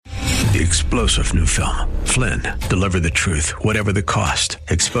The explosive new film, Flynn, deliver the truth, whatever the cost,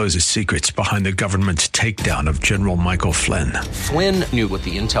 exposes secrets behind the government's takedown of General Michael Flynn. Flynn knew what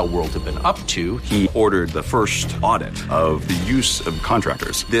the intel world had been up to. He ordered the first audit of the use of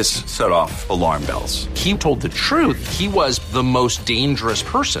contractors. This set off alarm bells. He told the truth. He was the most dangerous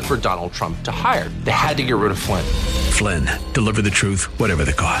person for Donald Trump to hire. They had to get rid of Flynn. Flynn, deliver the truth, whatever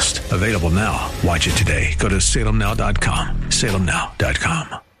the cost. Available now. Watch it today. Go to salemnow.com.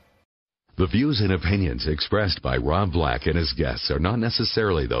 salemnow.com. The views and opinions expressed by Rob Black and his guests are not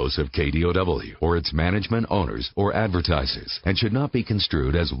necessarily those of KDOW or its management, owners, or advertisers, and should not be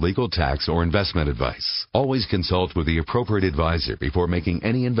construed as legal, tax, or investment advice. Always consult with the appropriate advisor before making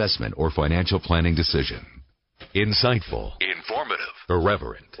any investment or financial planning decision. Insightful, informative,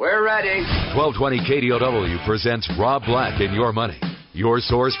 irreverent. We're ready. 1220 KDOW presents Rob Black and Your Money, your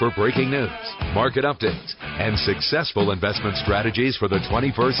source for breaking news, market updates, and successful investment strategies for the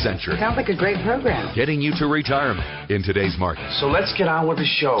 21st century. Sounds like a great program. Getting you to retirement in today's market. So let's get on with the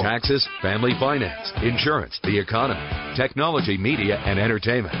show. Taxes, family finance, insurance, the economy, technology, media, and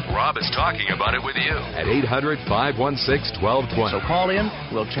entertainment. Rob is talking about it with you at 800-516-1220. So call in,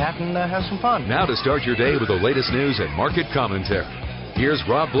 we'll chat and have some fun. Now to start your day with the latest news and market commentary. Here's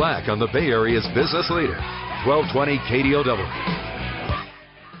Rob Black on the Bay Area's business leader, 1220 KDOW.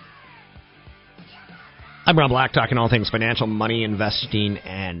 I'm Rob Black, talking all things financial, money, investing,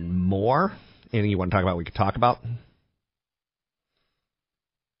 and more. Anything you want to talk about, we could talk about.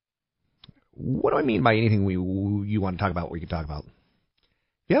 What do I mean by anything you want to talk about, we could talk about?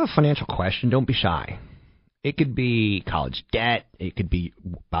 If you have a financial question, don't be shy. It could be college debt. It could be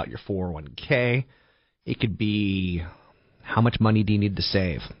about your 401k. It could be how much money do you need to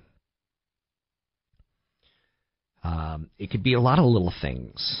save. It could be a lot of little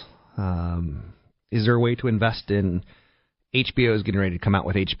things. Is there a way to invest in HBO is getting ready to come out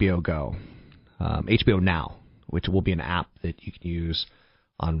with HBO Go, HBO Now, which will be an app that you can use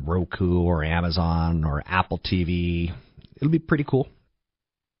on Roku or Amazon or Apple TV. It'll be pretty cool.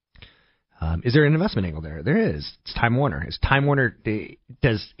 Is there an investment angle there? There is. It's Time Warner.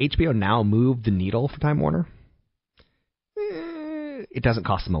 Does HBO Now move the needle for Time Warner? It doesn't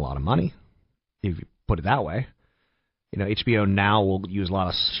cost them a lot of money, if you put it that way. You know, HBO Now will use a lot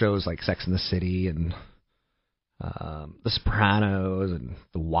of shows like Sex and the City and The Sopranos and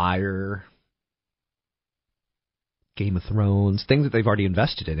The Wire, Game of Thrones, things that they've already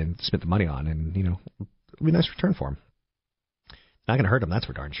invested in and spent the money on, and, you know, it'll be a nice return for them. Not going to hurt them, that's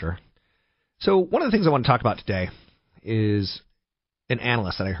for darn sure. So one of the things I want to talk about today is an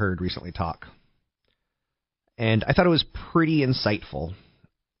analyst that I heard recently talk. And I thought it was pretty insightful,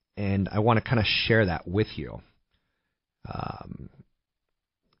 and I want to kind of share that with you.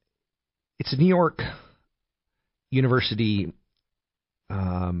 It's a New York University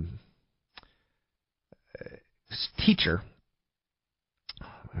teacher,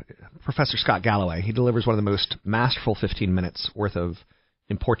 Professor Scott Galloway. He delivers one of the most masterful 15 minutes worth of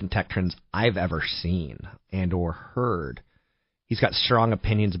important tech trends I've ever seen and or heard. He's got strong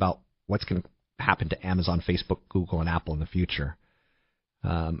opinions about what's going to happen to Amazon, Facebook, Google, and Apple in the future.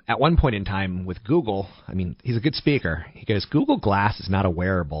 At one point in time with Google, I mean, he's a good speaker. He goes, Google Glass is not a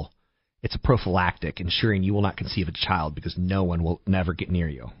wearable. It's a prophylactic, ensuring you will not conceive a child because no one will never get near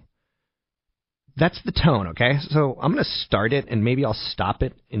you. That's the tone, okay? So I'm going to start it, and maybe I'll stop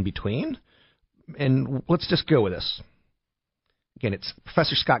it in between. And let's just go with this. Again, it's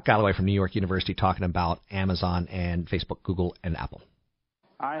Professor Scott Galloway from New York University talking about Amazon and Facebook, Google, and Apple.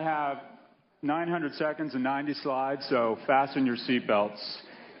 I have 900 seconds and 90 slides, so fasten your seatbelts.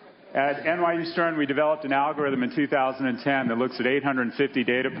 At NYU Stern, we developed an algorithm in 2010 that looks at 850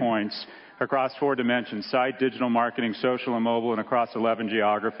 data points across 4 dimensions: site, digital marketing, social, and mobile, and across 11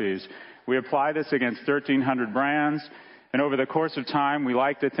 geographies. We apply this against 1,300 brands, and over the course of time, we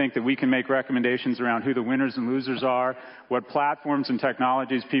like to think that we can make recommendations around who the winners and losers are, what platforms and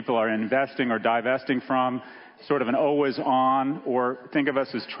technologies people are investing or divesting from, sort of an always on, or think of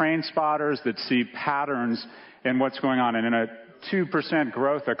us as train spotters that see patterns in what's going on. And in a 2%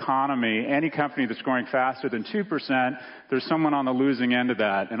 growth economy, any company that's growing faster than 2%, there's someone on the losing end of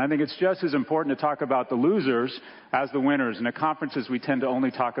that. And I think it's just as important to talk about the losers as the winners. And at conferences, we tend to only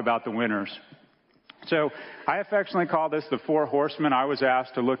talk about the winners. So I affectionately call this the 4 horsemen. I was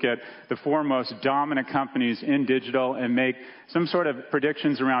asked to look at the 4 most dominant companies in digital and make some sort of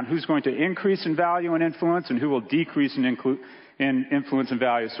predictions around who's going to increase in value and influence and who will decrease in influence and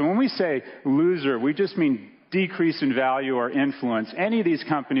value. So when we say loser, we just mean decrease in value or influence. Any of these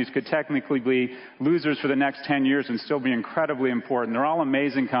companies could technically be losers for the next 10 years and still be incredibly important. They're all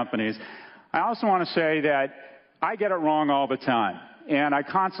amazing companies. I also want to say that I get it wrong all the time. And I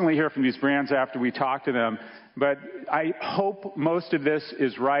constantly hear from these brands after we talk to them. But I hope most of this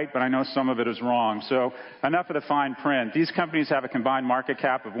is right, but I know some of it is wrong. So enough of the fine print. These companies have a combined market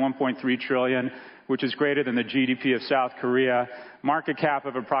cap of $1.3 trillion, which is greater than the GDP of South Korea. Market cap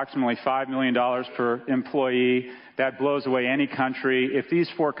of approximately $5 million per employee. That blows away any country. If these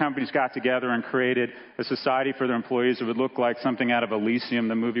four companies got together and created a society for their employees, it would look like something out of Elysium,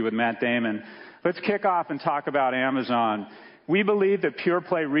 the movie with Matt Damon. Let's kick off and talk about Amazon. We believe that pure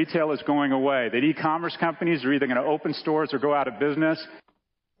play retail is going away, that e-commerce companies are either going to open stores or go out of business.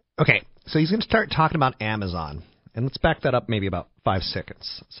 Okay, so he's going to start talking about Amazon. And let's back that up maybe about 10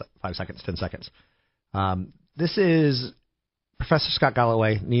 seconds. This is Professor Scott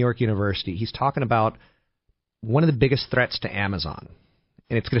Galloway, New York University. He's talking about one of the biggest threats to Amazon.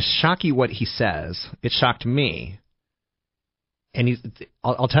 And it's going to shock you what he says. It shocked me. And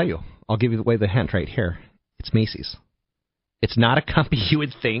I'll tell you. I'll give you away the hint right here. It's Macy's. It's not a company you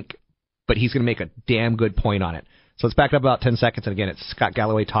would think, but he's going to make a damn good point on it. So let's back it up about 10 seconds. And again, it's Scott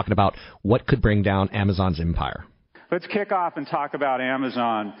Galloway talking about what could bring down Amazon's empire. Let's kick off and talk about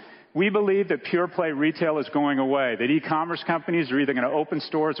Amazon. We believe that pure play retail is going away, that e-commerce companies are either going to open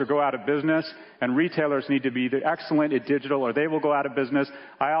stores or go out of business, and retailers need to be either excellent at digital or they will go out of business.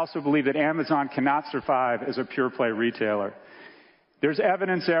 I also believe that Amazon cannot survive as a pure play retailer. There's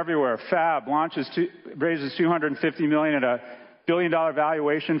evidence everywhere. Fab raises $250 million at a billion-dollar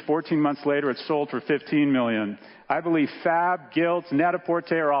valuation. 14 months later, it's sold for $15 million. I believe Fab, Gilt,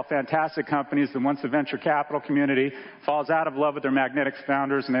 Net-a-Porter are all fantastic companies that once the venture capital community falls out of love with their magnetic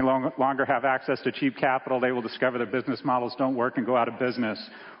founders and they no longer have access to cheap capital, they will discover their business models don't work and go out of business.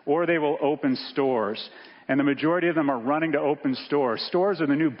 Or they will open stores. And the majority of them are running to open stores. Stores are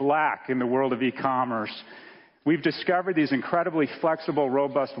the new black in the world of e-commerce. We've discovered these incredibly flexible,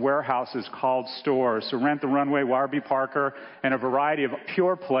 robust warehouses called stores. So Rent the Runway, Warby Parker, and a variety of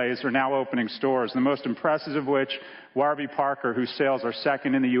pure plays are now opening stores. The most impressive of which, Warby Parker, whose sales are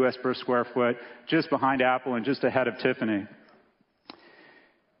second in the U.S. per square foot, just behind Apple and just ahead of Tiffany.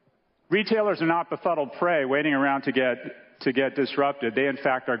 Retailers are not befuddled prey waiting around to get disrupted. They, in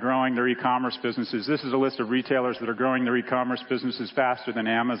fact, are growing their e-commerce businesses. This is a list of retailers that are growing their e-commerce businesses faster than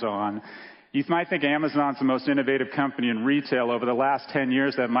Amazon. You might think Amazon's the most innovative company in retail. Over the last 10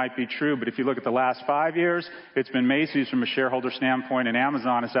 years, that might be true. But if you look at the last 5 years, it's been Macy's from a shareholder standpoint, and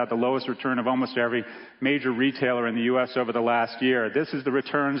Amazon has had the lowest return of almost every major retailer in the U.S. over the last year. This is the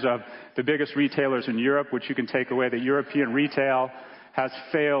returns of the biggest retailers in Europe, which you can take away that European retail has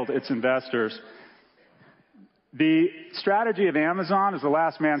failed its investors. The strategy of Amazon is a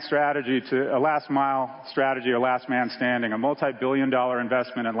last mile strategy or last man standing, a multi-billion-dollar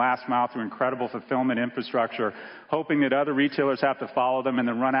investment in last mile through incredible fulfillment infrastructure, hoping that other retailers have to follow them and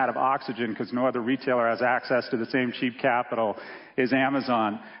then run out of oxygen because no other retailer has access to the same cheap capital as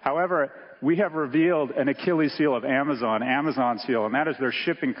Amazon. However, we have revealed an Achilles heel of Amazon's heel, and that is their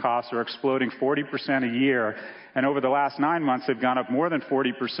shipping costs are exploding 40% a year. And over the last 9 months, they've gone up more than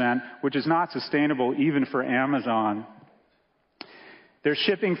 40%, which is not sustainable even for Amazon. Their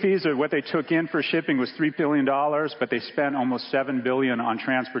shipping fees, or what they took in for shipping, was $3 billion, but they spent almost $7 billion on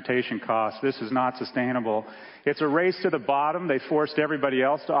transportation costs. This is not sustainable. It's a race to the bottom. They forced everybody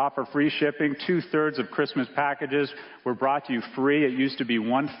else to offer free shipping. 2/3 of Christmas packages were brought to you free. It used to be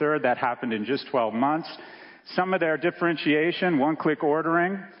 1/3. That happened in just 12 months. Some of their differentiation, one-click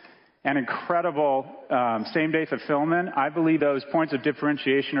ordering, and incredible same-day fulfillment, I believe those points of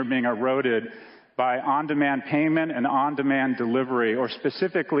differentiation are being eroded by on-demand payment and on-demand delivery, or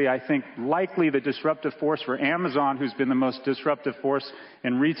specifically, I think, likely the disruptive force for Amazon, who's been the most disruptive force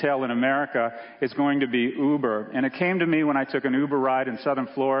in retail in America, is going to be Uber. And it came to me when I took an Uber ride in southern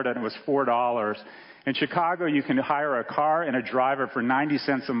Florida, and it was $4. In Chicago, you can hire a car and a driver for 90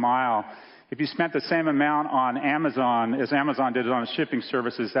 cents a mile. If you spent the same amount on Amazon as Amazon did on shipping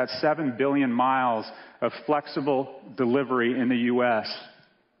services, that's 7 billion miles of flexible delivery in the U.S.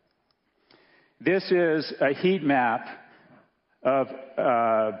 This is a heat map of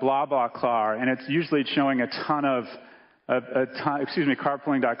BlaBlaCar, and it's usually showing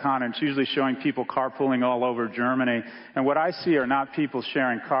carpooling.com, and it's usually showing people carpooling all over Germany. And what I see are not people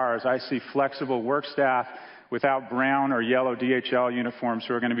sharing cars. I see flexible work staff without brown or yellow DHL uniforms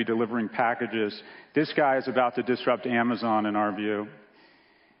who are going to be delivering packages. This guy is about to disrupt Amazon in our view.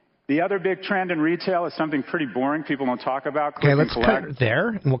 The other big trend in retail is something pretty boring people don't talk about. Okay, let's cut there,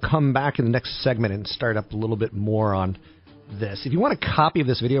 and we'll come back in the next segment and start up a little bit more on this. If you want a copy of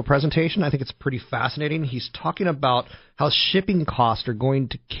this video presentation, I think it's pretty fascinating. He's talking about how shipping costs are going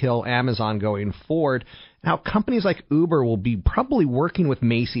to kill Amazon going forward, and how companies like Uber will be probably working with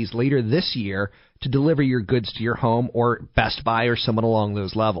Macy's later this year to deliver your goods to your home, or Best Buy or someone along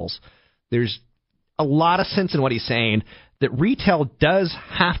those levels. There's a lot of sense in what he's saying, that retail does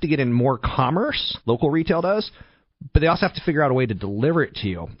have to get in more commerce, local retail does, but they also have to figure out a way to deliver it to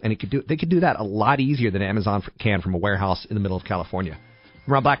you. And they could do that a lot easier than Amazon can from a warehouse in the middle of California.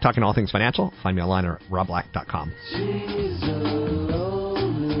 I'm Rob Black, talking all things financial. Find me online at robblack.com.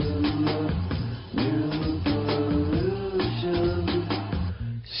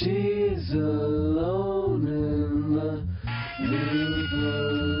 She's alone in the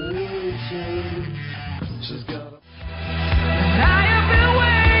revolution. She's got a... I have been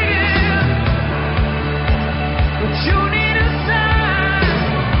waiting, but you need a sign.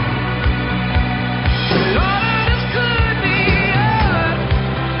 All of this could be yours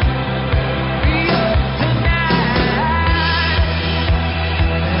tonight.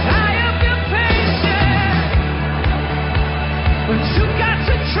 I have been patient, but you got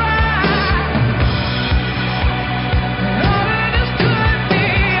to try.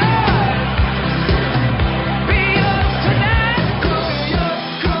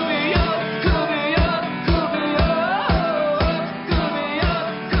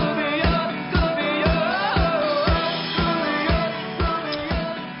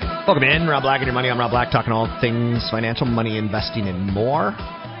 Welcome in, Rob Black and Your Money. I'm Rob Black, talking all things financial, money, investing, and more.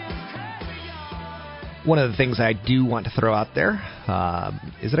 One of the things I do want to throw out there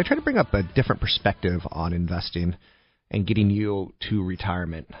is that I try to bring up a different perspective on investing and getting you to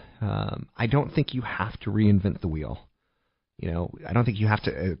retirement. I don't think you have to reinvent the wheel. You know, I don't think you have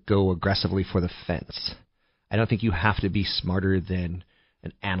to go aggressively for the fence. I don't think you have to be smarter than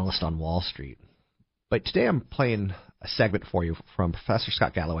an analyst on Wall Street. But today I'm playing a segment for you from Professor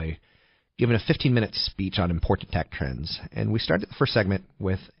Scott Galloway, giving a 15-minute speech on important tech trends. And we started the first segment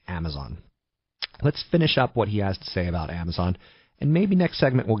with Amazon. Let's finish up what he has to say about Amazon, and maybe next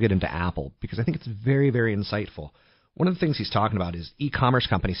segment we'll get into Apple, because I think it's very, very insightful. One of the things he's talking about is e-commerce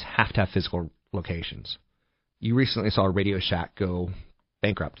companies have to have physical locations. You recently saw Radio Shack go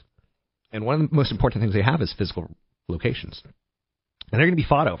bankrupt. And one of the most important things they have is physical locations. And they're going to be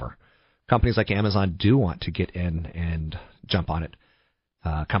fought over. Companies like Amazon do want to get in and jump on it.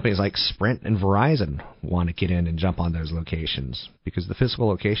 Companies like Sprint and Verizon want to get in and jump on those locations because the physical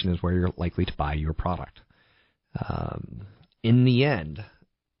location is where you're likely to buy your product. In the end,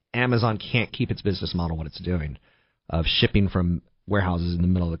 Amazon can't keep its business model what it's doing of shipping from warehouses in the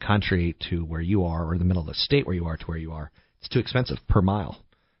middle of the country to where you are, or the middle of the state where you are to where you are. It's too expensive per mile.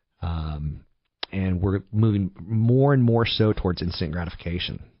 And we're moving more and more so towards instant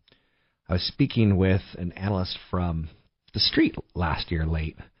gratification. I was speaking with an analyst from the street last year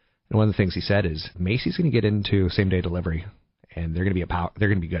late, and one of the things he said is Macy's going to get into same-day delivery, and they're going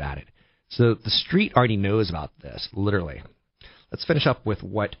to be good at it. So the street already knows about this, literally. Let's finish up with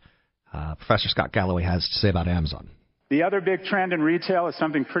what Professor Scott Galloway has to say about Amazon. The other big trend in retail is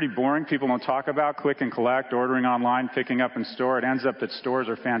something pretty boring people don't talk about: click and collect, ordering online, picking up in store. It ends up that stores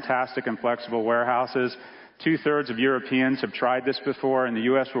are fantastic and flexible warehouses. 2/3 of Europeans have tried this before. In the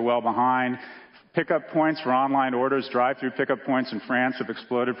U.S., we're well behind. Pickup points for online orders, drive-through pickup points in France have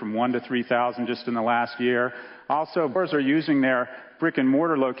exploded from 1 to 3,000 just in the last year. Also, stores are using their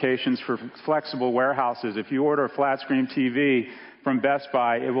brick-and-mortar locations for flexible warehouses. If you order a flat-screen TV from Best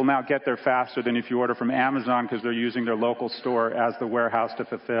Buy, it will now get there faster than if you order from Amazon because they're using their local store as the warehouse to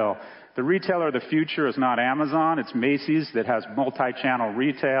fulfill. The retailer of the future is not Amazon, it's Macy's that has multi-channel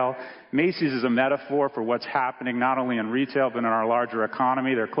retail. Macy's is a metaphor for what's happening not only in retail but in our larger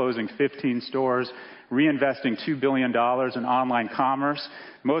economy. They're closing 15 stores, reinvesting $2 billion in online commerce.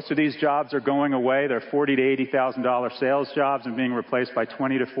 Most of these jobs are going away. They're $40,000 to $80,000 sales jobs and being replaced by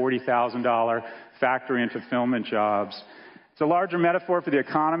 $20,000 to $40,000 factory and fulfillment jobs. It's a larger metaphor for the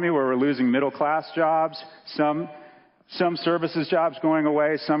economy where we're losing middle-class jobs, some services jobs going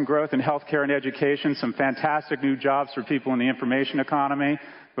away, some growth in healthcare and education, some fantastic new jobs for people in the information economy.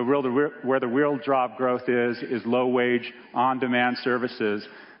 But where the real job growth is low-wage, on-demand services.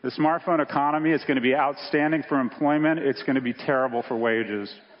 The smartphone economy is going to be outstanding for employment. It's going to be terrible for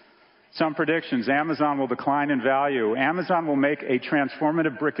wages. Some predictions: Amazon will decline in value. Amazon will make a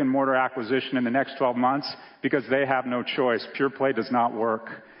transformative brick-and-mortar acquisition in the next 12 months because they have no choice. Pure play does not work.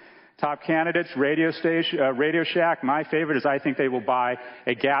 Top candidates: Radio Shack. My favorite is I think they will buy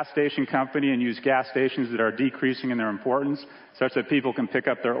a gas station company and use gas stations that are decreasing in their importance such that people can pick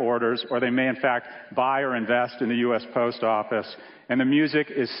up their orders, or they may in fact buy or invest in the U.S. Post Office. And the music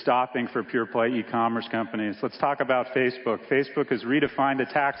is stopping for pure play e-commerce companies. Let's talk about Facebook. Facebook has redefined the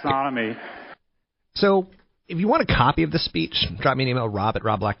taxonomy. So if you want a copy of the speech, drop me an email,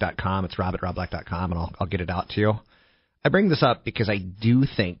 rob@robblack.com. It's rob@robblack.com, and I'll get it out to you. I bring this up because I do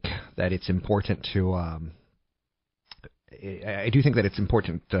think that it's important to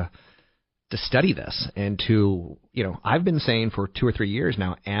study this and to, I've been saying for 2 or 3 years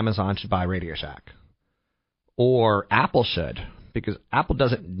now, Amazon should buy Radio Shack. Or Apple should, because Apple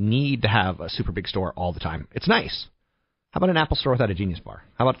doesn't need to have a super big store all the time. It's nice. How about an Apple store without a Genius Bar?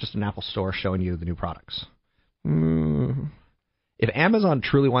 How about just an Apple store showing you the new products? If Amazon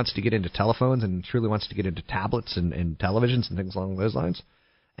truly wants to get into telephones and truly wants to get into tablets and televisions and things along those lines,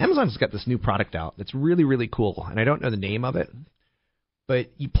 Amazon's got this new product out that's really, really cool. And I don't know the name of it,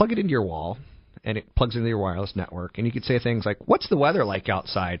 but you plug it into your wall, and it plugs into your wireless network, and you could say things like, what's the weather like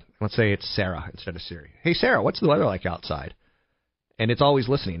outside? Let's say it's Sarah instead of Siri. Hey, Sarah, what's the weather like outside? And it's always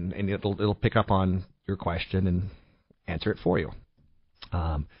listening, and it'll pick up on your question and answer it for you.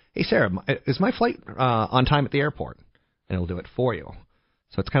 Hey, Sarah, is my flight on time at the airport? And it'll do it for you.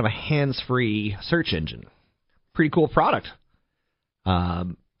 So it's kind of a hands-free search engine. Pretty cool product,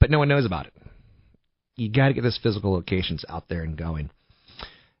 but no one knows about it. You got to get those physical locations out there and going.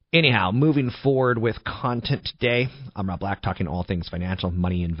 Anyhow, moving forward with content today, I'm Rob Black, talking all things financial,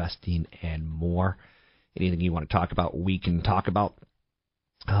 money, investing, and more. Anything you want to talk about, we can talk about.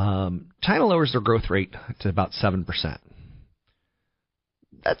 China lowers their growth rate to about 7%.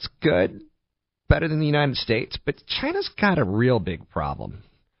 That's good, better than the United States, but China's got a real big problem.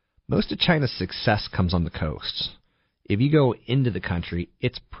 Most of China's success comes on the coasts. If you go into the country,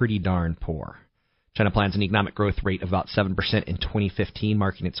 it's pretty darn poor. China plans an economic growth rate of about 7% in 2015,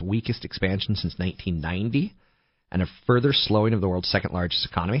 marking its weakest expansion since 1990, and a further slowing of the world's second-largest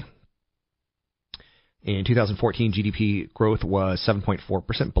economy. In 2014, GDP growth was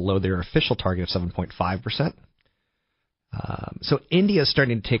 7.4%, below their official target of 7.5%. So India is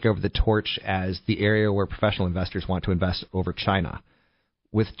starting to take over the torch as the area where professional investors want to invest over China.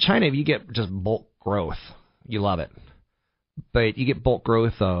 With China, if you get just bulk growth, you love it. But you get bulk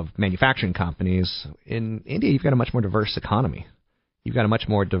growth of manufacturing companies. In India, you've got a much more diverse economy. You've got a much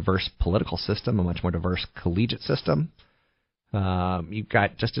more diverse political system, a much more diverse collegiate system. You've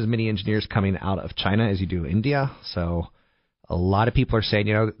got just as many engineers coming out of China as you do India. So a lot of people are saying,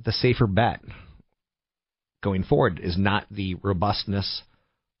 the safer bet going forward is not the robustness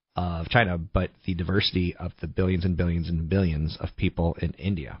of China, but the diversity of the billions and billions and billions of people in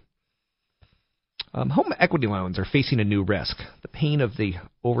India. Home equity loans are facing a new risk. The pain of the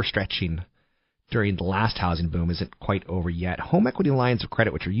overstretching during the last housing boom isn't quite over yet. Home equity lines of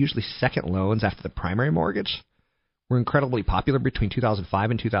credit, which are usually second loans after the primary mortgage, were incredibly popular between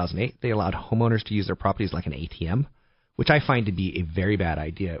 2005 and 2008. They allowed homeowners to use their properties like an ATM, which I find to be a very bad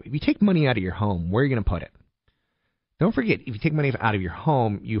idea. If you take money out of your home, where are you going to put it? Don't forget, if you take money out of your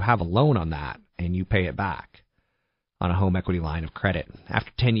home, you have a loan on that, and you pay it back on a home equity line of credit.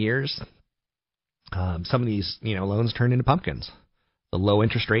 After 10 years... some of these, loans turn into pumpkins. The low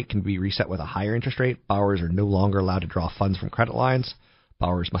interest rate can be reset with a higher interest rate. Borrowers are no longer allowed to draw funds from credit lines.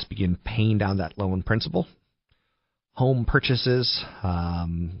 Borrowers must begin paying down that loan principal. Home purchases,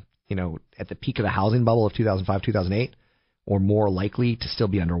 at the peak of the housing bubble of 2005-2008, were more likely to still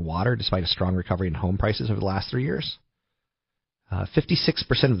be underwater despite a strong recovery in home prices over the last 3 years.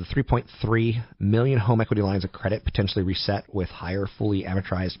 56% of the 3.3 million home equity lines of credit potentially reset with higher fully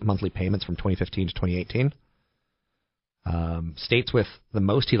amortized monthly payments from 2015 to 2018. States with the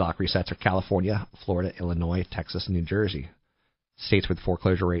most HELOC resets are California, Florida, Illinois, Texas, and New Jersey. States with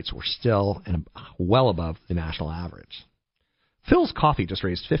foreclosure rates were still well above the national average. Phil's Coffee just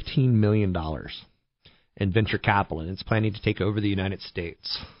raised $15 million in venture capital, and it's planning to take over the United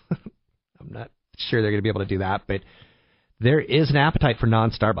States. I'm not sure they're going to be able to do that, but there is an appetite for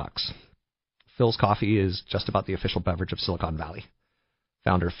non-Starbucks. Phil's Coffee is just about the official beverage of Silicon Valley.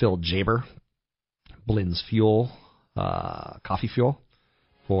 Founder Phil Jaber blends coffee fuel,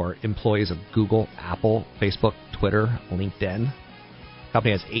 for employees of Google, Apple, Facebook, Twitter, LinkedIn. The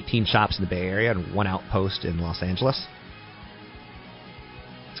company has 18 shops in the Bay Area and 1 outpost in Los Angeles.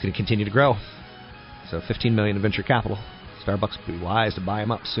 It's going to continue to grow. So $15 million in venture capital. Starbucks would be wise to buy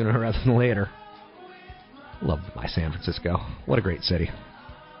them up sooner rather than later. Love my San Francisco. What a great city.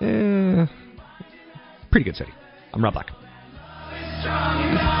 Pretty good city. I'm Rob Black.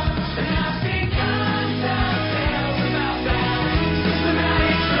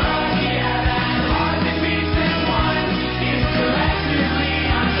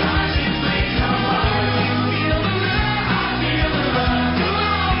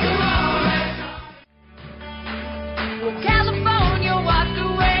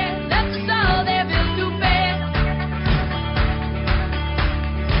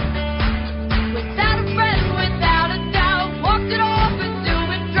 Without a friend, without a doubt, walked it off and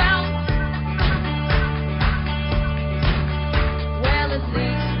do it.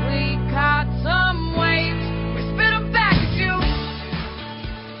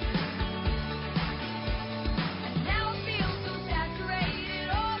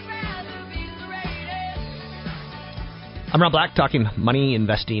 I'm Rob Black, talking money,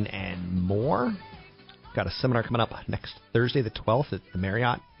 investing, and more. Got a seminar coming up next Thursday, the 12th, at the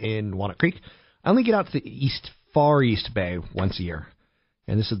Marriott in Walnut Creek. I only get out to the far East Bay once a year,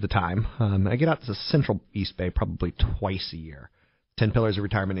 and this is the time. I get out to the Central East Bay probably twice a year. 10 Pillars of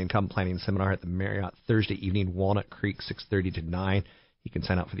Retirement Income Planning Seminar at the Marriott Thursday evening, Walnut Creek, 6:30 to 9. You can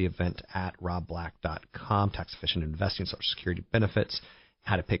sign up for the event at robblack.com. Tax-efficient investing, Social Security benefits,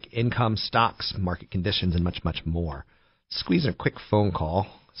 how to pick income, stocks, market conditions, and much, much more. Squeeze in a quick phone call.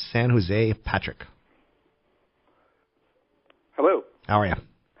 San Jose, Patrick. Hello. How are you?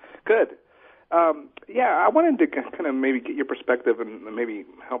 Good. I wanted to kind of maybe get your perspective and maybe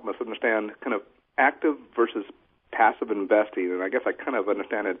help us understand kind of active versus passive investing. And I guess I kind of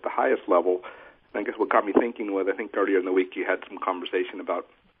understand it at the highest level. And I guess what got me thinking was I think earlier in the week you had some conversation about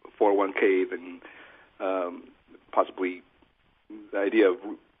 401ks and possibly the idea of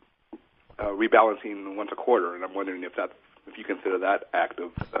rebalancing once a quarter, and I'm wondering if you consider that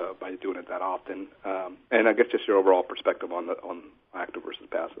active by doing it that often, and I guess just your overall perspective on active versus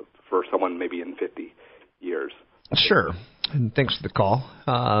passive for someone maybe in 50 years. Sure, and thanks for the call.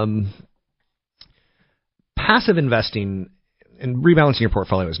 Passive investing and rebalancing your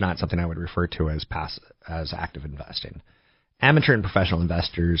portfolio is not something I would refer to as active investing. Amateur and professional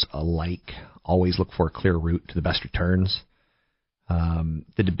investors alike always look for a clear route to the best returns.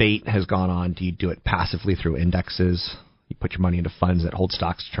 The debate has gone on, do you do it passively through indexes? You put your money into funds that hold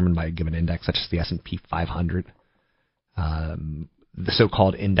stocks determined by a given index, such as the S&P 500. The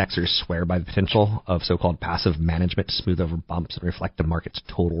so-called indexers swear by the potential of so-called passive management to smooth over bumps and reflect the market's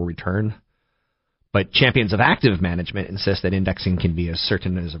total return. But champions of active management insist that indexing can be as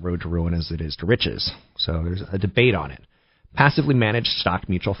certain as a road to ruin as it is to riches. So there's a debate on it. Passively managed stock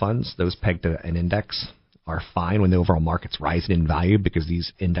mutual funds, those pegged to an index, are fine when the overall market's rising in value because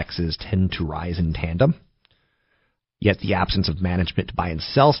these indexes tend to rise in tandem. Yet the absence of management to buy and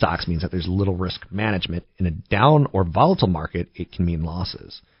sell stocks means that there's little risk management. In a down or volatile market, it can mean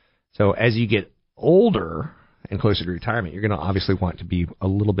losses. So as you get older and closer to retirement, you're going to obviously want to be a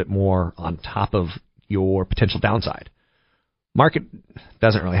little bit more on top of your potential downside. Market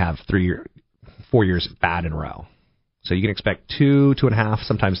doesn't really have 4 years bad in a row. So you can expect 2.5,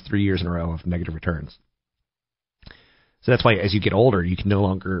 sometimes 3 years in a row of negative returns. So that's why as you get older, you can no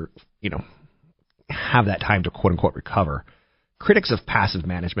longer, have that time to quote-unquote recover. Critics of passive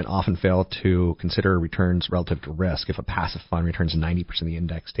management often fail to consider returns relative to risk. If a passive fund returns 90% of the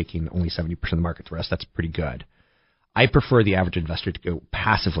index, taking only 70% of the market's risk, that's pretty good. I prefer the average investor to go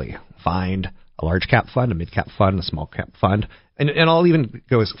passively. Find a large cap fund, a mid cap fund, a small cap fund, and I'll even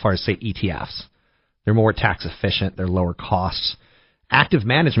go as far as say ETFs. They're more tax efficient, they're lower costs. Active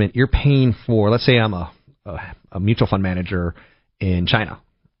management, you're paying for, let's say I'm a mutual fund manager in China.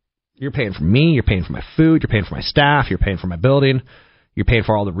 You're paying for me, you're paying for my food, you're paying for my staff, you're paying for my building, you're paying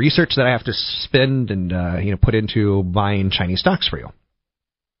for all the research that I have to spend and put into buying Chinese stocks for you.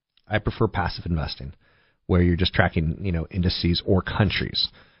 I prefer passive investing, where you're just tracking indices or countries.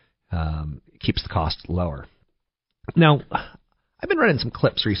 It keeps the cost lower. Now, I've been running some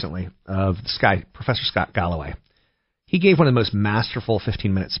clips recently of this guy, Professor Scott Galloway. He gave one of the most masterful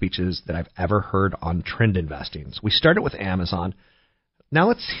 15-minute speeches that I've ever heard on trend investing. So we started with Amazon. Now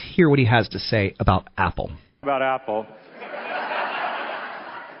let's hear what he has to say about Apple. About Apple.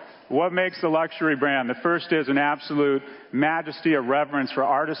 What makes the luxury brand? The first is an absolute majesty, a reverence for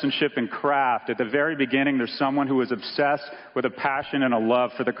artisanship and craft. At the very beginning, there's someone who is obsessed with a passion and a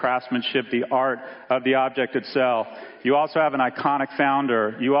love for the craftsmanship, the art of the object itself. You also have an iconic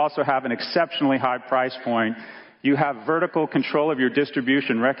founder. You also have an exceptionally high price point. You have vertical control of your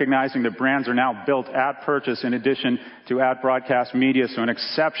distribution, recognizing that brands are now built at purchase in addition to at broadcast media, so an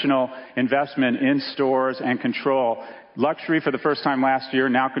exceptional investment in stores and control. Luxury, for the first time last year,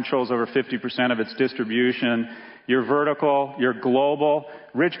 now controls over 50% of its distribution. You're vertical, you're global.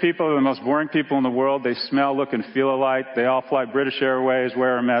 Rich people are the most boring people in the world. They smell, look, and feel alike. They all fly British Airways,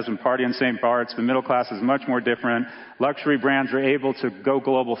 wear Hermes, and party in St. Bart's. The middle class is much more different. Luxury brands are able to go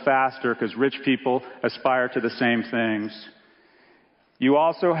global faster because rich people aspire to the same things. You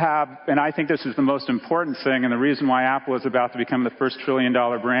also have, and I think this is the most important thing, and the reason why Apple is about to become the first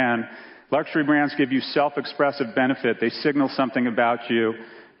trillion-dollar brand, luxury brands give you self-expressive benefit. They signal something about you.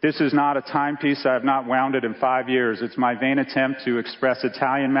 This is not a timepiece. I have not wound it in 5 years. It's my vain attempt to express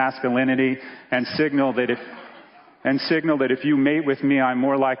Italian masculinity and signal that if you mate with me, I'm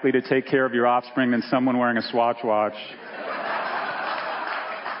more likely to take care of your offspring than someone wearing a Swatch watch.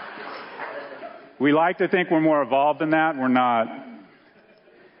 We like to think we're more evolved than that. We're not.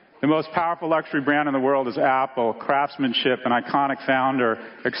 The most powerful luxury brand in the world is Apple. Craftsmanship, an iconic founder,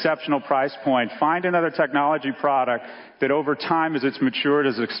 exceptional price point. Find another technology product that over time, as it's matured,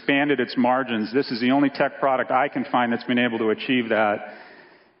 has expanded its margins. This is the only tech product I can find that's been able to achieve that.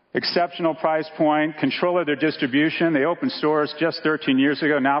 Exceptional price point, control of their distribution. They opened stores just 13 years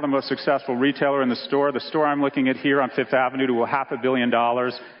ago. Now the most successful retailer in the store. The store I'm looking at here on Fifth Avenue to $500 million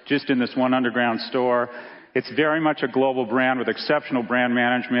just in this one underground store. It's very much a global brand with exceptional brand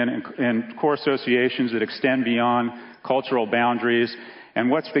management and core associations that extend beyond cultural boundaries. And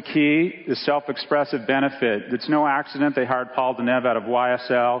what's the key? The self-expressive benefit. It's no accident they hired Paul Deneuve out of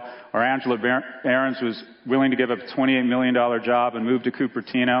YSL, or Angela Ahrens was willing to give up a $28 million job and move to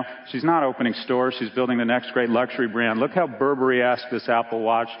Cupertino. She's not opening stores. She's building the next great luxury brand. Look how Burberry-esque this Apple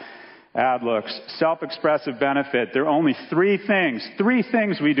Watch ad looks. Self-expressive benefit. There are only three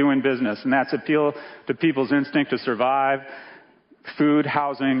things we do in business, and that's appeal to people's instinct to survive, food,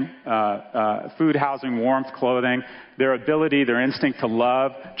 housing, warmth, clothing, their ability, their instinct to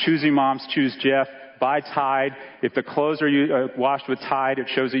love. Choosy moms choose Jeff. Buy Tide. If the clothes are washed with Tide, it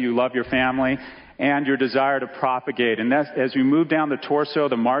shows that you love your family. And your desire to propagate. And that's, as you move down the torso,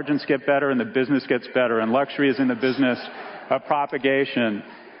 the margins get better and the business gets better. And luxury is in the business of propagation.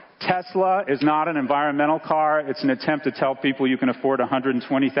 Tesla is not an environmental car. It's an attempt to tell people you can afford a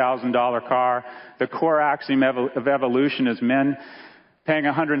 $120,000 car. The core axiom of evolution is men paying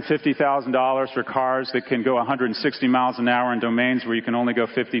 $150,000 for cars that can go 160 miles an hour in domains where you can only go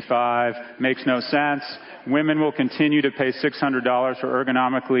 55. Makes no sense. Women will continue to pay $600 for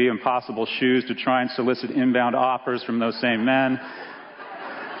ergonomically impossible shoes to try and solicit inbound offers from those same men.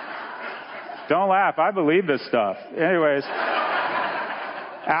 Don't laugh. I believe this stuff. Anyways.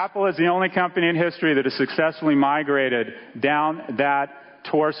 Apple is the only company in history that has successfully migrated down that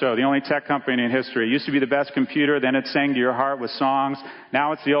torso, the only tech company in history. It used to be the best computer, then it sang to your heart with songs.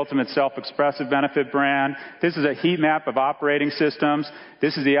 Now it's the ultimate self-expressive benefit brand. This is a heat map of operating systems.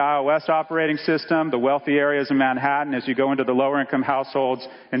 This is the iOS operating system, the wealthy areas in Manhattan. As you go into the lower income households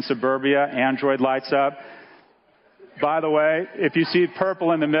in suburbia, Android lights up. By the way, if you see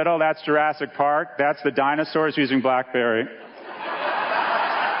purple in the middle, that's Jurassic Park. That's the dinosaurs using BlackBerry.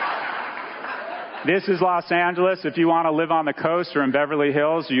 This is Los Angeles. If you want to live on the coast or in Beverly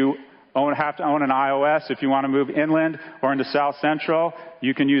Hills, you have to own an iOS. If you want to move inland or into South Central,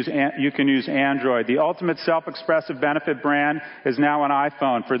 you can use Android. The ultimate self-expressive benefit brand is now an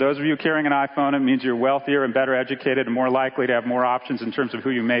iPhone. For those of you carrying an iPhone, it means you're wealthier and better educated and more likely to have more options in terms of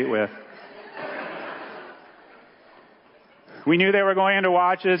who you mate with. We knew they were going into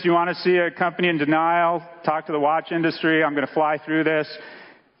watches. You want to see a company in denial? Talk to the watch industry. I'm going to fly through this.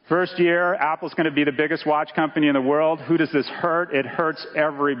 First year, Apple's going to be the biggest watch company in the world. Who does this hurt? It hurts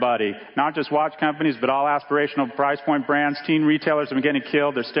everybody. Not just watch companies, but all aspirational price point brands. Teen retailers have been getting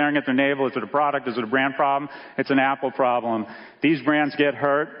killed. They're staring at their navel. Is it a product? Is it a brand problem? It's an Apple problem. These brands get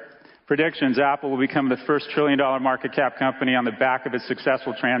hurt. Predictions, Apple will become the first trillion-dollar market cap company on the back of its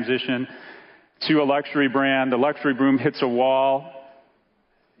successful transition to a luxury brand. The luxury boom hits a wall.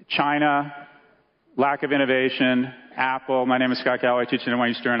 China, lack of innovation. Apple. My name is Scott Galloway, teaching at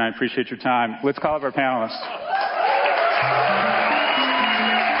NYU Stern. I appreciate your time. Let's call up our panelists.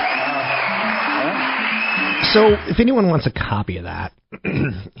 So if anyone wants a copy of that,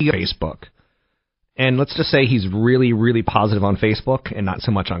 Facebook. And let's just say he's really, really positive on Facebook and not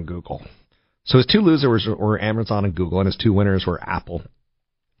so much on Google. So his two losers were Amazon and Google, and his two winners were Apple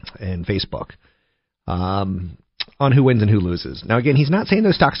and Facebook. On who wins and who loses. Now, again, he's not saying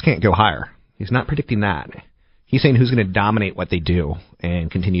those stocks can't go higher. He's not predicting that. He's saying who's going to dominate what they do and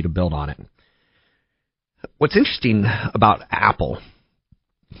continue to build on it. What's interesting about Apple,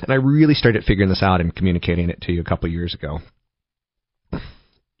 and I really started figuring this out and communicating it to you a couple of years ago,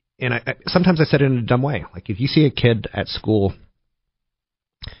 and sometimes I said it in a dumb way. Like if you see a kid at school,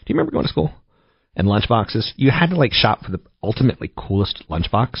 do you remember going to school? And lunchboxes, you had to like shop for the ultimately coolest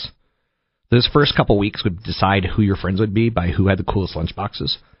lunchbox. Those first couple weeks would decide who your friends would be by who had the coolest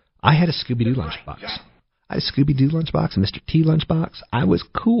lunchboxes. I had a Scooby-Doo lunchbox. I had a Scooby-Doo lunchbox, a Mr. T lunchbox. I was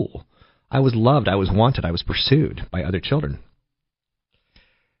cool. I was loved. I was wanted. I was pursued by other children.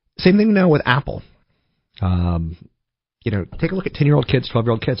 Same thing now with Apple. Take a look at 10-year-old kids,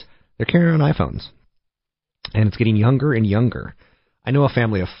 12-year-old kids. They're carrying on iPhones. And it's getting younger and younger. I know a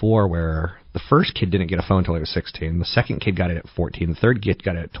family of 4 where the first kid didn't get a phone until he was 16. The second kid got it at 14. The third kid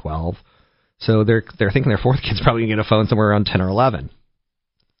got it at 12. So they're thinking their fourth kid's probably going to get a phone somewhere around 10 or 11.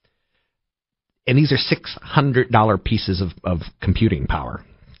 And these are $600 pieces of computing power.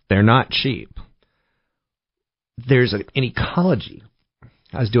 They're not cheap. There's an ecology.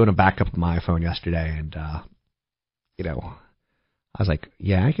 I was doing a backup of my iPhone yesterday, and, I was like,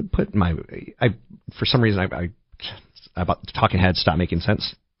 yeah, I could put for some reason, I bought the Talking Heads Stop Making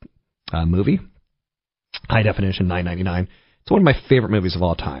Sense movie. High definition, $9.99. It's one of my favorite movies of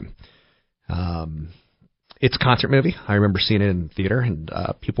all time. It's a concert movie. I remember seeing it in theater, and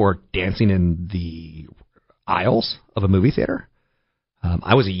people were dancing in the aisles of a movie theater.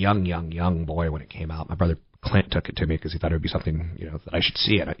 I was a young boy when it came out. My brother Clint took it to me because he thought it would be something, that I should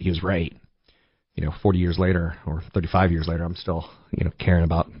see it. He was right. 40 years later or 35 years later, I'm still, caring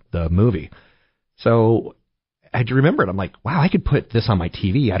about the movie. So I remembered, I'm like, wow, I could put this on my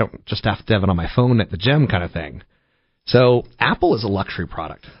TV. I don't just have to have it on my phone at the gym kind of thing. So Apple is a luxury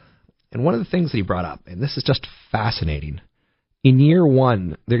product. And one of the things that he brought up, and this is just fascinating, in year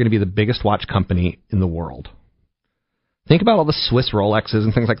one, they're going to be the biggest watch company in the world. Think about all the Swiss Rolexes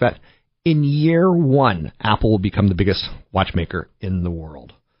and things like that. In year one, Apple will become the biggest watchmaker in the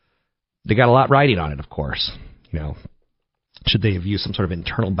world. They got a lot riding on it, of course. Should they have used some sort of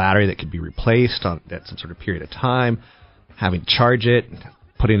internal battery that could be replaced at some sort of period of time, having to charge it,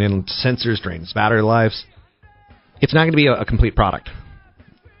 putting in sensors during its battery lives? It's not going to be a complete product.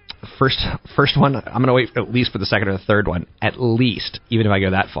 First one, I'm going to wait at least for the second or the third one, at least, even if I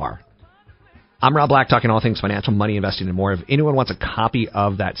go that far. I'm Rob Black, talking all things financial, money, investing, and more. If anyone wants a copy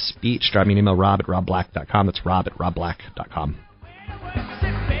of that speech, drop me an email, rob@robblack.com. That's rob@robblack.com.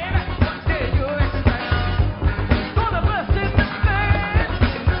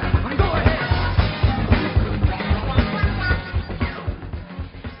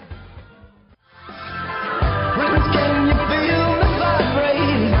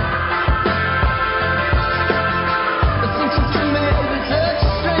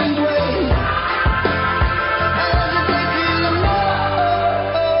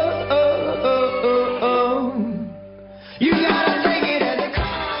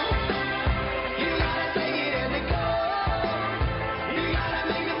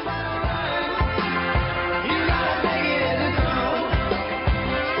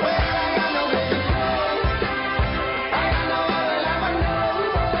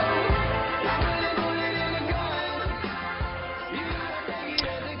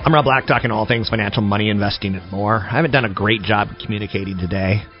 I'm Rob Black, talking all things financial, money, investing, and more. I haven't done a great job communicating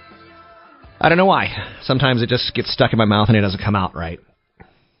today. I don't know why. Sometimes it just gets stuck in my mouth and it doesn't come out right.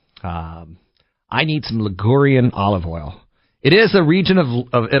 I need some Ligurian olive oil. It is a region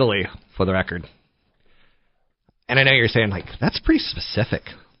of Italy, for the record. And I know you're saying, that's pretty specific.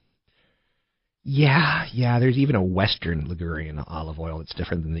 Yeah, there's even a Western Ligurian olive oil that's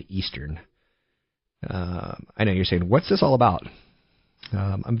different than the Eastern. I know you're saying, what's this all about?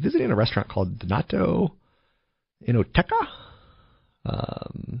 I'm visiting a restaurant called Donato Enoteca.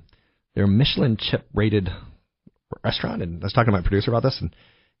 They're a Michelin chip rated restaurant, and I was talking to my producer about this, and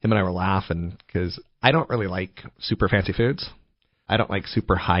him and I were laughing because I don't really like super fancy foods. I don't like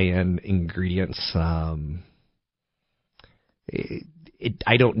super high-end ingredients. I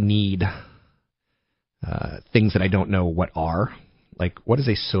don't need things that I don't know what are. Like, what is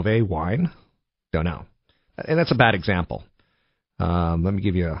a Sauvé wine? Don't know. And that's a bad example. Let me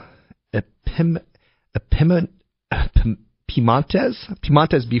give you a Piemontese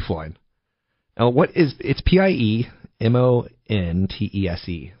beef wine. Now, it's Piemontese.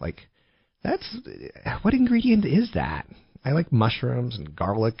 What ingredient is that? I like mushrooms and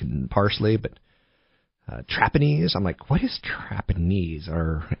garlic and parsley, but Trapanese, I'm like, what is Trapanese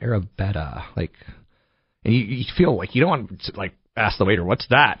or Arabetta? And you feel like you don't want to ask the waiter, what's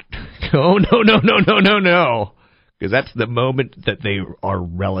that? Oh, no. Because that's the moment that they are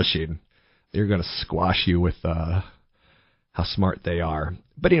relishing. They're going to squash you with how smart they are.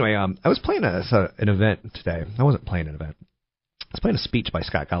 But anyway, I was playing an event today. I wasn't playing an event. I was playing a speech by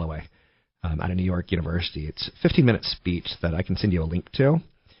Scott Galloway out of New York University. It's a 15-minute speech that I can send you a link to.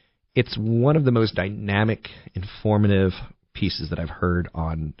 It's one of the most dynamic, informative pieces that I've heard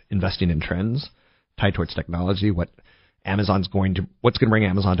on investing in trends tied towards technology. What's going to bring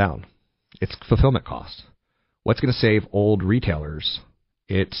Amazon down? It's fulfillment costs. What's going to save old retailers?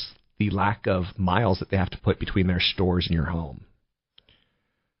 It's the lack of miles that they have to put between their stores and your home.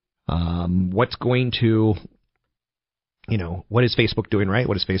 What's going to, what is Facebook doing right?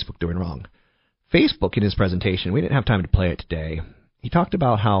 What is Facebook doing wrong? Facebook, in his presentation, we didn't have time to play it today. He talked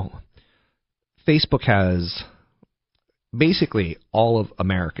about how Facebook has basically all of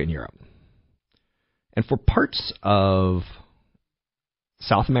America and Europe. And for parts of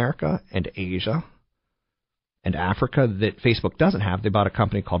South America and Asia and Africa that Facebook doesn't have, they bought a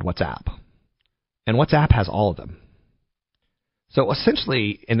company called WhatsApp. And WhatsApp has all of them. So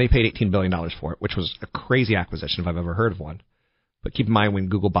essentially, and they paid $18 billion for it, which was a crazy acquisition if I've ever heard of one. But keep in mind, when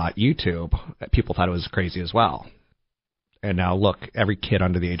Google bought YouTube, people thought it was crazy as well. And now look, every kid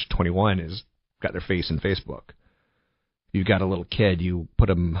under the age of 21 has got their face in Facebook. You've got a little kid, you put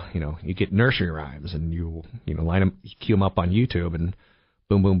them, you get nursery rhymes and you line them, you cue them up on YouTube and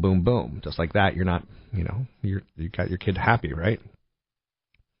boom, boom, boom, boom. Just like that, you're not, you got your kid happy, right?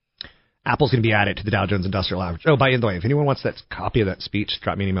 Apple's going to be added to the Dow Jones Industrial Average. Oh, by the way, if anyone wants that copy of that speech,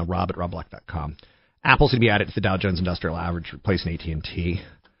 drop me an email, rob@robblack.com. Apple's going to be added to the Dow Jones Industrial Average, replacing AT&T.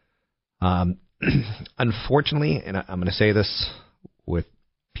 Unfortunately, and I'm going to say this with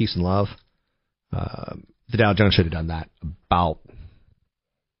peace and love, the Dow Jones should have done that about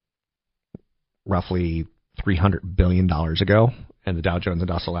roughly $300 billion ago, and the Dow Jones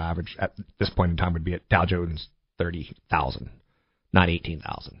Industrial Average at this point in time would be at Dow Jones 30,000, not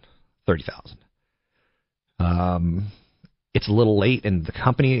 18,000, 30,000. It's a little late, and the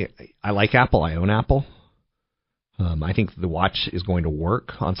company, I like Apple, I own Apple. I think the watch is going to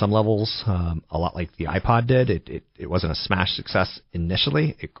work on some levels, a lot like the iPod did. It wasn't a smash success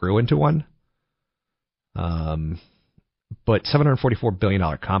initially. It grew into one. But $744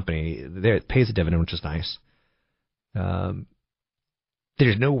 billion company, it pays a dividend, which is nice.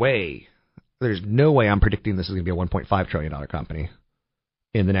 There's no way I'm predicting this is going to be a $1.5 trillion company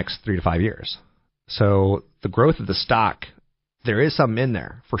in the next 3 to 5 years. So the growth of the stock, there is something in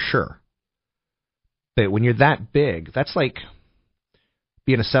there for sure. But when you're that big, that's like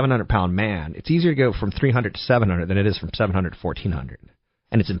being a 700-pound man. It's easier to go from 300 to 700 than it is from 700 to 1,400.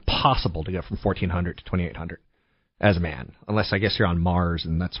 And it's impossible to go from 1,400 to 2,800 as a man, unless I guess you're on Mars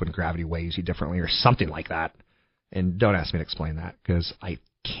and that's when gravity weighs you differently or something like that. And don't ask me to explain that because I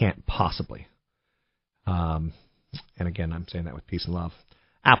can't possibly. And again, I'm saying that with peace and love.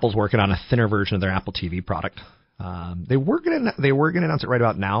 Apple's working on a thinner version of their Apple TV product. They were going to announce it right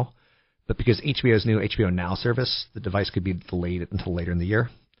about now, but because HBO's new HBO Now service, the device could be delayed until later in the year.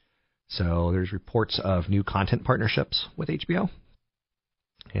 So there's reports of new content partnerships with HBO.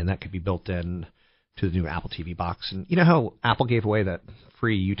 And that could be built in to the new Apple TV box. And you know how Apple gave away that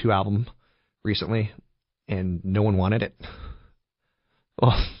free U2 album recently, and no one wanted it?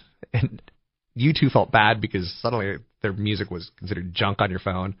 Well, and U2 felt bad because suddenly their music was considered junk on your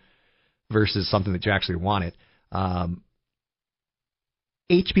phone versus something that you actually wanted.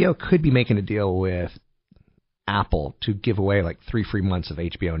 HBO could be making a deal with Apple to give away like 3 free months of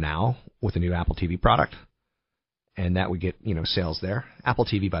HBO Now with a new Apple TV product. And that would get, sales there. Apple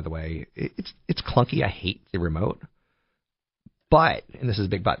TV, by the way, it's clunky. I hate the remote. But, and this is a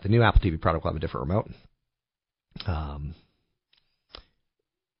big but, the new Apple TV product will have a different remote.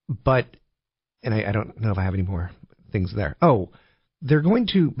 But, and I don't know if I have any more things there. Oh, they're going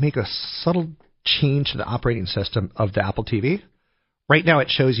to make a subtle change to the operating system of the Apple TV. Right now it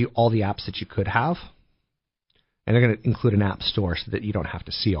shows you all the apps that you could have. And they're going to include an app store so that you don't have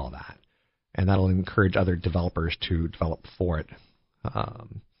to see all that. And that'll encourage other developers to develop for it.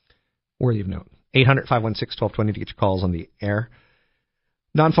 Worthy of note. 800-516-1220 to get your calls on the air.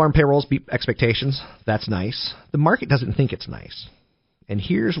 Non-farm payrolls beat expectations. That's nice. The market doesn't think it's nice. And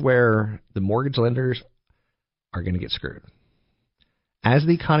here's where the mortgage lenders are going to get screwed. As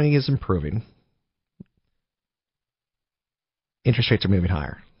the economy is improving, interest rates are moving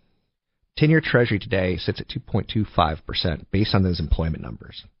higher. 10-year Treasury today sits at 2.25% based on those employment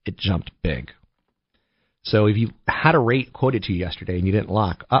numbers. It jumped big. So if you had a rate quoted to you yesterday and you didn't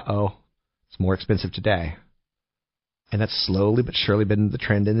lock, it's more expensive today. And that's slowly but surely been the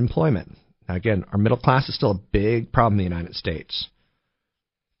trend in employment. Now again, our middle class is still a big problem in the United States.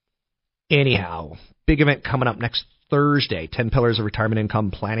 Anyhow, big event coming up next Thursday, 10 Pillars of Retirement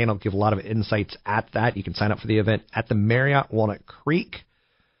Income Planning. I'll give a lot of insights at that. You can sign up for the event at the Marriott Walnut Creek.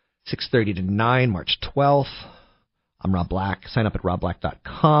 6:30 to 9, March 12th. I'm Rob Black. Sign up at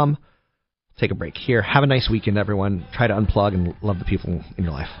robblack.com. Take a break here. Have a nice weekend, everyone. Try to unplug and love the people in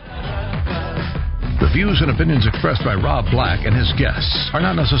your life. The views and opinions expressed by Rob Black and his guests are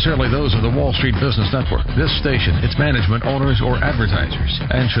not necessarily those of the Wall Street Business Network, this station, its management, owners, or advertisers,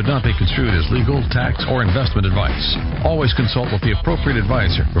 and should not be construed as legal, tax, or investment advice. Always consult with the appropriate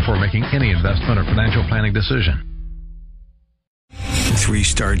advisor before making any investment or financial planning decision.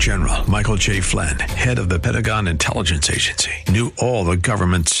 3-star General Michael J. Flynn, head of the Pentagon Intelligence Agency, knew all the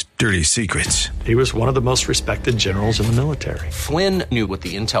government's dirty secrets. He was one of the most respected generals in the military. Flynn knew what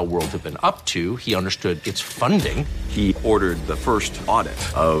the intel world had been up to. He understood its funding. He ordered the first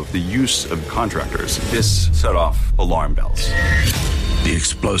audit of the use of contractors. This set off alarm bells. The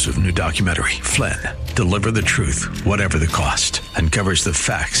explosive new documentary, Flynn, Deliver the Truth, Whatever the Cost, uncovers the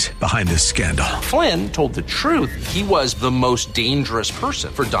facts behind this scandal. Flynn told the truth. He was the most dangerous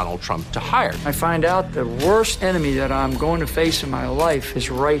person for Donald Trump to hire. I find out the worst enemy that I'm going to face in my life is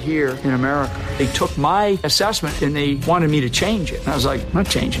right here in America. They took my assessment and they wanted me to change it. And I was like, I'm not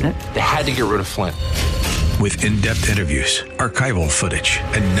changing it. They had to get rid of Flynn. With in-depth interviews, archival footage,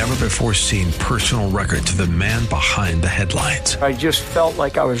 and never-before-seen personal records of the man behind the headlines. I just felt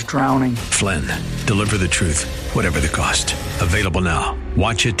like I was drowning. Flynn, Deliver the Truth, Whatever the Cost. Available now.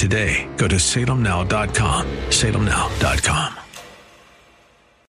 Watch it today. Go to salemnow.com. salemnow.com.